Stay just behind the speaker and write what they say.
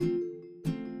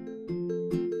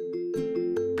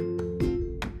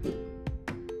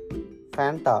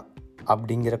Fanta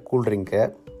அப்படிங்கிற கூல்ட்ரிங்கை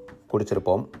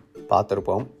குடிச்சிருப்போம்,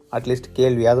 பார்த்துருப்போம், at least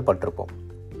கேள்வியாவது பட்டிருப்போம்.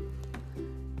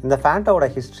 இந்த ஃபேண்டாவோட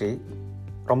ஹிஸ்ட்ரி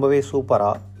ரொம்பவே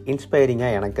சூப்பராக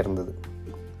இன்ஸ்பைரிங்காக எனக்கு இருந்தது.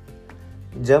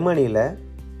 ஜெர்மனியில்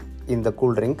இந்த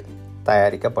கூல்ட்ரிங்க்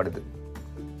தயாரிக்கப்படுது.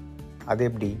 அது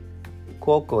எப்படி?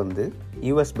 Coke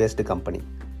US based company.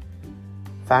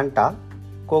 Fanta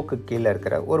கோக்கு கீழே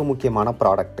இருக்கிற ஒரு முக்கியமான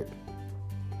ப்ராடக்ட்டு.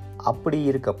 அப்படி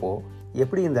இருக்கப்போ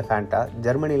எப்படி இந்த ஃபேண்டா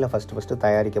ஜெர்மனியில் ஃபஸ்ட்டு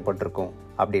தயாரிக்கப்பட்டிருக்கும்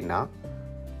அப்படின்னா,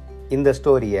 இந்த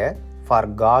ஸ்டோரியை for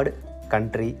God,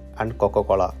 country and Coca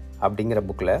Cola அப்படிங்கிற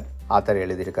புக்கில் ஆத்தர்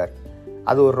எழுதியிருக்கார்.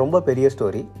 அது ஒரு ரொம்ப பெரிய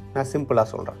ஸ்டோரி. நான் சிம்பிளாக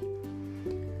சொல்கிறேன்.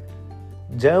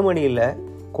 ஜெர்மனியில்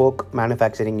கோக்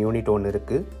மேனுஃபேக்சரிங் யூனிட் ஒன்று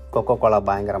இருக்குது. கொக்கோ கோலா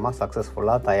பயங்கரமாக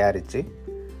சக்ஸஸ்ஃபுல்லாக தயாரித்து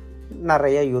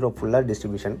நிறைய யூரோப் ஃபுல்லாக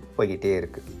டிஸ்ட்ரிபியூஷன் போய்கிட்டே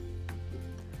இருக்குது.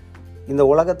 இந்த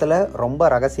உலகத்தில் ரொம்ப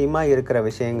ரகசியமாக இருக்கிற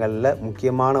விஷயங்களில்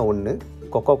முக்கியமான ஒன்று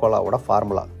கொக்கோ கோலாவோட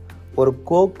ஃபார்முலா. ஒரு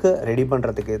கோக்கு ரெடி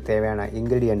பண்ணுறதுக்கு தேவையான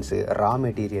இன்க்ரீடியன்ட்ஸு, ரா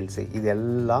மெட்டீரியல்ஸு, இது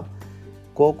எல்லாம்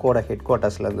கோக்கோட ஹெட்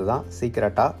குவார்ட்டர்ஸ்லேருந்து தான்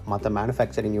சீக்ரெட்டாக மற்ற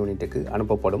மேனுஃபேக்சரிங் யூனிட்டுக்கு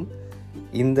அனுப்பப்படும்.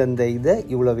 இந்தந்த இதை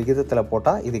இவ்வளோ விகிதத்தில்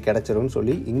போட்டால் இது கிடச்சிரும்னு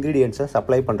சொல்லி இன்க்ரீடியன்ட்ஸை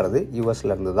சப்ளை பண்ணுறது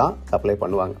யூஎஸ்லேருந்து தான் சப்ளை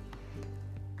பண்ணுவாங்க.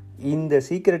 இந்த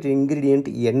சீக்ரெட் இன்க்ரீடியண்ட்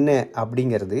என்ன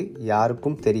அப்படிங்கிறது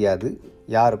யாருக்கும் தெரியாது,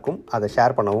 யாருக்கும் அதை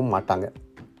ஷேர் பண்ணவும் மாட்டாங்க.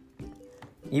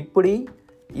 இப்படி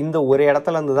இந்த ஒரு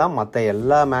இடத்துலேருந்து தான் மற்ற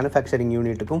எல்லா மேனுஃபேக்சரிங்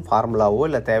யூனிட்டுக்கும் ஃபார்முலாவோ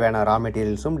இல்லை தேவையான ரா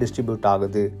மெட்டீரியல்ஸும் டிஸ்ட்ரிபியூட்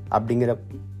ஆகுது அப்படிங்கிற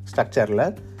ஸ்ட்ரக்சரில்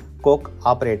கோக்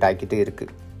ஆப்ரேட் ஆகிக்கிட்டு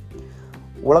இருக்குது.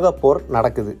 உலகப்போர்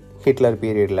நடக்குது ஹிட்லர்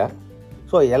பீரியடில்.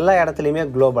 ஸோ எல்லா இடத்துலையுமே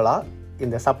குளோபலாக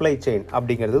இந்த சப்ளை செயின்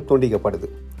அப்படிங்கிறது துண்டிக்கப்படுது.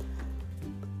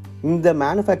 இந்த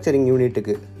மேனுஃபேக்சரிங்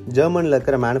யூனிட்டுக்கு, ஜெர்மனியில்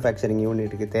இருக்கிற மேனுஃபேக்சரிங்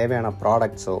யூனிட்டுக்கு தேவையான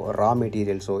ப்ராடக்ட்ஸோ ரா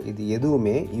மெட்டீரியல்ஸோ இது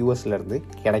எதுவுமே யூஎஸ்லேருந்து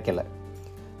கிடைக்கல.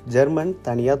 ஜெர்மன்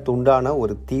தனியாக துண்டான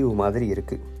ஒரு தீவு மாதிரி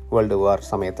இருக்குது வேர்ல்டு வார்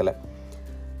சமயத்தில்.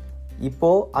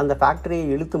 இப்போது அந்த ஃபேக்ட்ரியை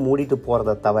இழுத்து மூடிட்டு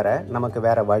போகிறத தவிர நமக்கு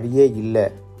வேறு வழியே இல்லை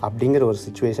அப்படிங்கிற ஒரு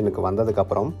சுச்சுவேஷனுக்கு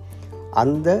வந்ததுக்கப்புறம்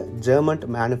அந்த ஜெர்மன்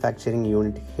மேனுஃபேக்சரிங்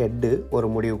யூனிட் ஹெட்டு ஒரு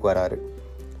முடிவுக்கு வராரு.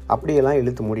 அப்படியெல்லாம்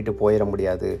இழுத்து மூடிட்டு போயிட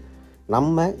முடியாது,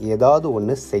 நம்ம ஏதாவது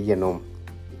ஒன்று செய்யணும்,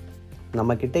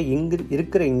 நம்மக்கிட்ட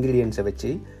இருக்கிற இன்க்ரீடியன்ஸை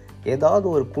வச்சு ஏதாவது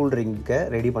ஒரு கூல்ட்ரிங்கை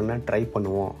ரெடி பண்ண ட்ரை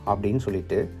பண்ணுவோம் அப்படின்னு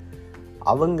சொல்லிட்டு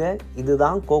அவங்க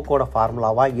இதுதான் கோக்கோட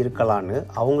ஃபார்முலாவாக இருக்கலான்னு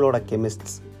அவங்களோட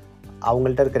கெமிஸ்ட்ஸ்,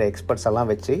 அவங்கள்ட்ட இருக்கிற எக்ஸ்பர்ட்ஸ்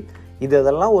எல்லாம் வச்சு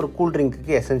இதெல்லாம் ஒரு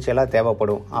கூல்ட்ரிங்க்குக்கு எசென்ஷியலாக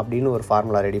தேவைப்படும் அப்படின்னு ஒரு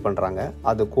ஃபார்முலா ரெடி பண்ணுறாங்க.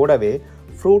 அது கூடவே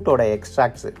ஃப்ரூட்டோட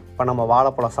எக்ஸ்ட்ராக்ட்ஸு, இப்போ நம்ம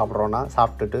வாழைப்பழம் சாப்பிட்றோன்னா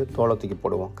சாப்பிட்டுட்டு தோலை தூக்கி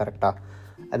போடுவோம் கரெக்டாக,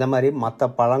 அந்த மாதிரி மற்ற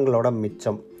பழங்களோட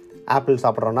மிச்சம், ஆப்பிள்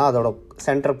சாப்பிட்றோன்னா அதோட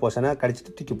சென்டர் போர்ஷனை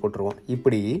கடிச்சிட்டு தூக்கி போட்டுருவோம்.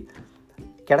 இப்படி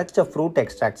கிடைச்ச ஃப்ரூட்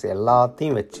எக்ஸ்ட்ராக்ட்ஸ்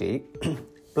எல்லாத்தையும் வச்சு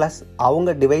ப்ளஸ்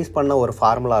அவங்க டிவைஸ் பண்ண ஒரு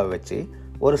ஃபார்முலாவை வச்சு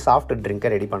ஒரு சாஃப்ட் ட்ரிங்கை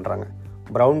ரெடி பண்ணுறாங்க.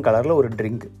 ப்ரௌன் கலரில் ஒரு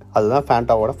ட்ரிங்க், அதுதான்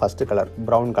ஃபேண்டாவோட ஃபஸ்ட்டு கலர்.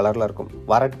 ப்ரௌன் கலரில் இருக்கும்,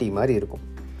 வரட்டி மாதிரி இருக்கும்.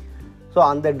 ஸோ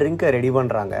அந்த ட்ரிங்கை ரெடி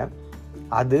பண்ணுறாங்க.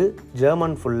 அது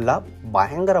ஜெர்மன் ஃபுல்லாக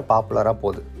பயங்கர பாப்புலராக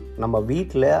போகுது. நம்ம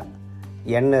வீட்டில்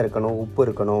எண்ணெய் இருக்கணும், உப்பு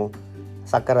இருக்கணும்,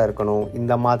 சர்க்கரை இருக்கணும்,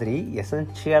 இந்த மாதிரி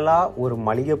எசென்ஷியலாக ஒரு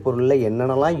மளிகை பொருளில்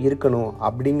என்னென்னலாம் இருக்கணும்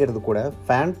அப்படிங்கிறது கூட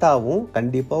ஃபேண்டாவும்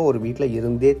கண்டிப்பாக ஒரு வீட்டில்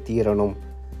இருந்தே தீரணும்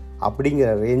அப்படிங்கிற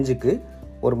ரேஞ்சுக்கு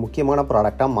ஒரு முக்கியமான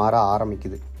ப்ராடக்டாக மாற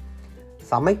ஆரம்பிக்குது.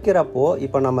 சமைக்கிறப்போ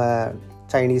இப்போ நம்ம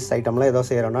சைனீஸ் ஐட்டம்லாம் ஏதோ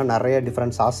செய்கிறோன்னா நிறைய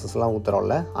டிஃப்ரெண்ட் சாஸஸ்லாம்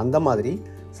ஊற்றுறோம்ல, அந்த மாதிரி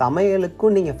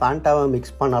சமையலுக்கும் நீங்கள் ஃபேண்டாவை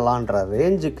மிக்ஸ் பண்ணலான்ற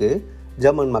ரேஞ்சுக்கு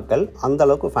ஜெர்மன் மக்கள்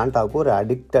அந்தளவுக்கு ஃபேண்டாவுக்கு ஒரு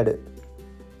அடிக்டடு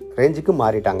ரேஞ்சுக்கு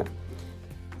மாறிட்டாங்க.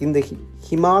 இந்த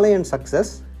ஹிமாலயன்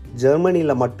சக்ஸஸ்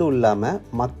ஜெர்மனியில் மட்டும் இல்லாமல்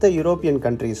மற்ற யூரோப்பியன்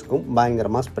கண்ட்ரீஸ்க்கும்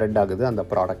பயங்கரமாக ஸ்ப்ரெட் ஆகுது அந்த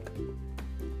ப்ராடக்ட்.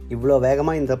 இவ்வளோ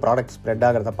வேகமாக இந்த ப்ராடக்ட் ஸ்ப்ரெட்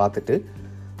ஆகிறத பார்த்துட்டு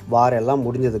வார் எல்லாம்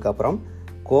முடிஞ்சதுக்கப்புறம்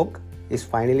Coke is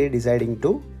finally deciding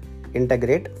to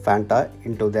integrate Fanta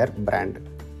into their brand.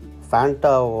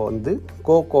 Fanta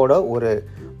கோக்கோட ஒரு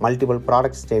மல்டிபிள்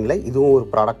ப்ராடக்ட்ஸ் செயினில் இதுவும் ஒரு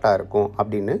ப்ராடக்டாக இருக்கும்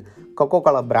அப்படின்னு கொக்கோ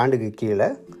கோலா பிராண்டுக்கு கீழே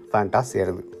ஃபேண்டா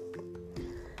சேருது.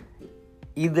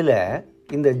 இதில்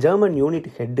இந்த ஜெர்மன் யூனிட்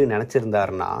ஹெட்டு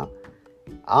நினச்சிருந்தாருன்னா,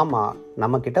 ஆமாம்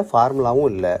நம்மக்கிட்ட ஃபார்முலாவும்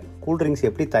இல்லை, கூல்ட்ரிங்க்ஸ்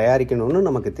எப்படி தயாரிக்கணும்னு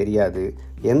நமக்கு தெரியாது,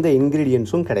 எந்த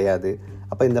இன்க்ரீடியன்ஸும் கிடையாது,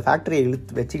 அப்போ இந்த ஃபேக்ட்ரியை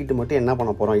வச்சுக்கிட்டு மட்டும் என்ன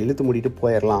பண்ண போகிறோம், இழுத்து மூடிட்டு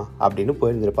போயிடலாம் அப்படின்னு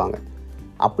போயிருந்திருப்பாங்க.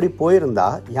 அப்படி போயிருந்தா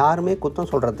யாருமே குத்தம்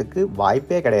சொல்கிறதுக்கு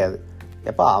வாய்ப்பே கிடையாது.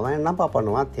 எப்போ அவன் என்னப்பா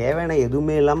பண்ணுவான், தேவையான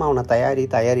எதுவுமே இல்லாமல் அவனை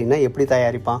தயாரினா எப்படி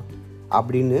தயாரிப்பான்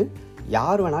அப்படின்னு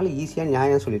யார் வேணாலும் ஈஸியாக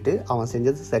நியாயம் சொல்லிவிட்டு அவன்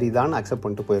செஞ்சது சரிதான்னு அக்செப்ட்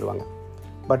பண்ணிட்டு போயிடுவாங்க.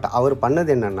 பட் அவர்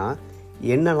பண்ணது என்னென்னா,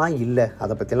 என்னெல்லாம் இல்லை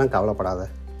அதை பற்றிலாம் கவலைப்படாத,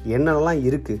 என்னென்னலாம்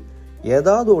இருக்குது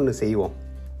ஏதாவது ஒன்று செய்வோம்,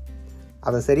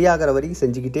 அதை சரியாகிற வரைக்கும்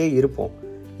செஞ்சுக்கிட்டே இருப்போம்,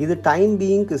 இது டைம்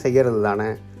பீயிங்க்கு செய்கிறது தானே,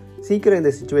 சீக்கிரம்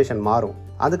இந்த சிச்சுவேஷன் மாறும்,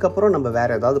 அதுக்கப்புறம் நம்ம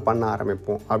வேறு ஏதாவது பண்ண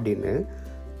ஆரம்பிப்போம் அப்படின்னு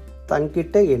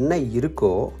தங்கிட்ட என்ன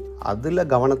இருக்கோ அதில்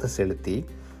கவனத்தை செலுத்தி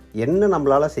என்ன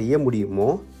நம்மளால் செய்ய முடியுமோ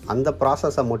அந்த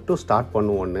ப்ராசஸை மட்டும் ஸ்டார்ட்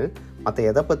பண்ணுவோன்னு மற்ற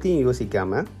எதை பற்றியும்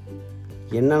யோசிக்காமல்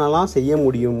என்னென்னலாம் செய்ய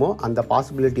முடியுமோ அந்த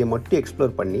பாசிபிலிட்டியை மட்டும்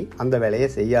எக்ஸ்ப்ளோர் பண்ணி அந்த வேலையை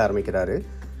செய்ய ஆரம்பிக்கிறாரு.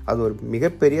 அது ஒரு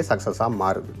மிகப்பெரிய சக்ஸஸாக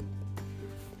மாறுது.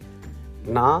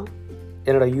 நான்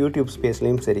என்னோடய யூடியூப்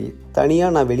ஸ்பேஸ்லேயும் சரி,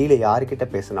 தனியாக நான் வெளியில் யார்கிட்ட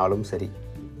பேசினாலும் சரி,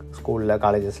 ஸ்கூலில்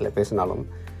காலேஜஸில் பேசினாலும்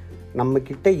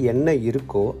நம்மக்கிட்ட என்ன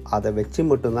இருக்கோ அதை வச்சு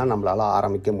மட்டும்தான் நம்மளால்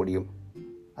ஆரம்பிக்க முடியும்.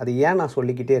 அது ஏன் நான்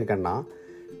சொல்லிக்கிட்டே இருக்கேன்னா,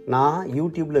 நான்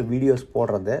யூடியூப்பில் வீடியோஸ்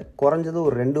போடுறத குறைஞ்சது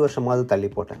ஒரு 2 வருஷமாவது தள்ளி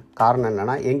போட்டேன். காரணம்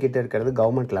என்னென்னா, என்கிட்ட இருக்கிறது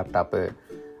கவர்மெண்ட் லேப்டாப்பு,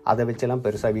 அதை வச்செல்லாம்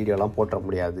பெருசாக வீடியோலாம் போட்ட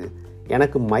முடியாது,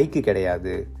 எனக்கு மைக்கு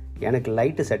கிடையாது, எனக்கு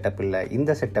லைட்டு செட்டப் இல்லை,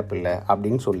 இந்த செட்டப் இல்லை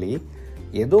அப்படின்னு சொல்லி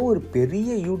ஏதோ ஒரு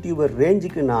பெரிய யூடியூபர்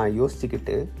ரேஞ்சுக்கு நான்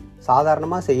யோசிச்சுக்கிட்டு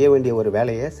சாதாரணமாக செய்ய வேண்டிய ஒரு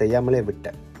வேலையை செய்யாமலே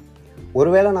விட்டேன்.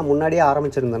 ஒருவேளை நான் முன்னாடியே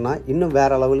ஆரம்பிச்சிருந்தேன்னா இன்னும்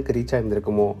வேறு லெவலுக்கு ரீச்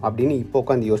ஆகிருந்திருக்குமோ அப்படின்னு இப்போ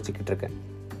உட்காந்து யோசிச்சுக்கிட்டு இருக்கேன்.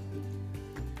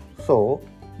 So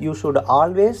you should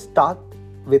always start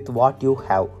with what you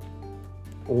have.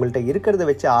 உங்கள்கிட்ட இருக்கிறத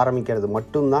வச்சு ஆரம்பிக்கிறது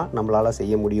மட்டும்தான் நம்மளால்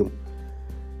செய்ய முடியும்.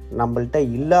 நம்மள்கிட்ட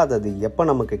இல்லாதது எப்போ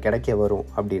நமக்கு கிடைக்க வரும்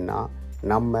அப்படின்னா,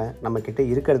 நம்மக்கிட்ட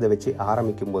இருக்கிறத வச்சு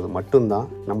ஆரம்பிக்கும் போது மட்டும்தான்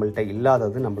நம்மள்கிட்ட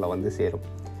இல்லாதது நம்மளை வந்து சேரும்.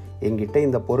 என்கிட்ட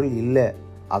இந்த பொருள் இல்லை,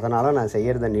 அதனால் நான்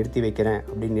செய்கிறத நிறுத்தி வைக்கிறேன்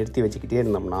அப்படின்னு நிறுத்தி வச்சுக்கிட்டே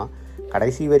இருந்தோம்னா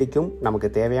கடைசி வரைக்கும் நமக்கு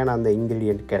தேவையான அந்த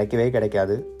இன்க்ரீடியன்ட் கிடைக்கவே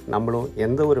கிடைக்காது. நம்மளும்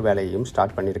எந்த ஒரு வேலையையும்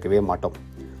ஸ்டார்ட் பண்ணியிருக்கவே மாட்டோம்.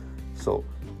 So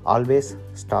always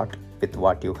start with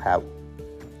what you have.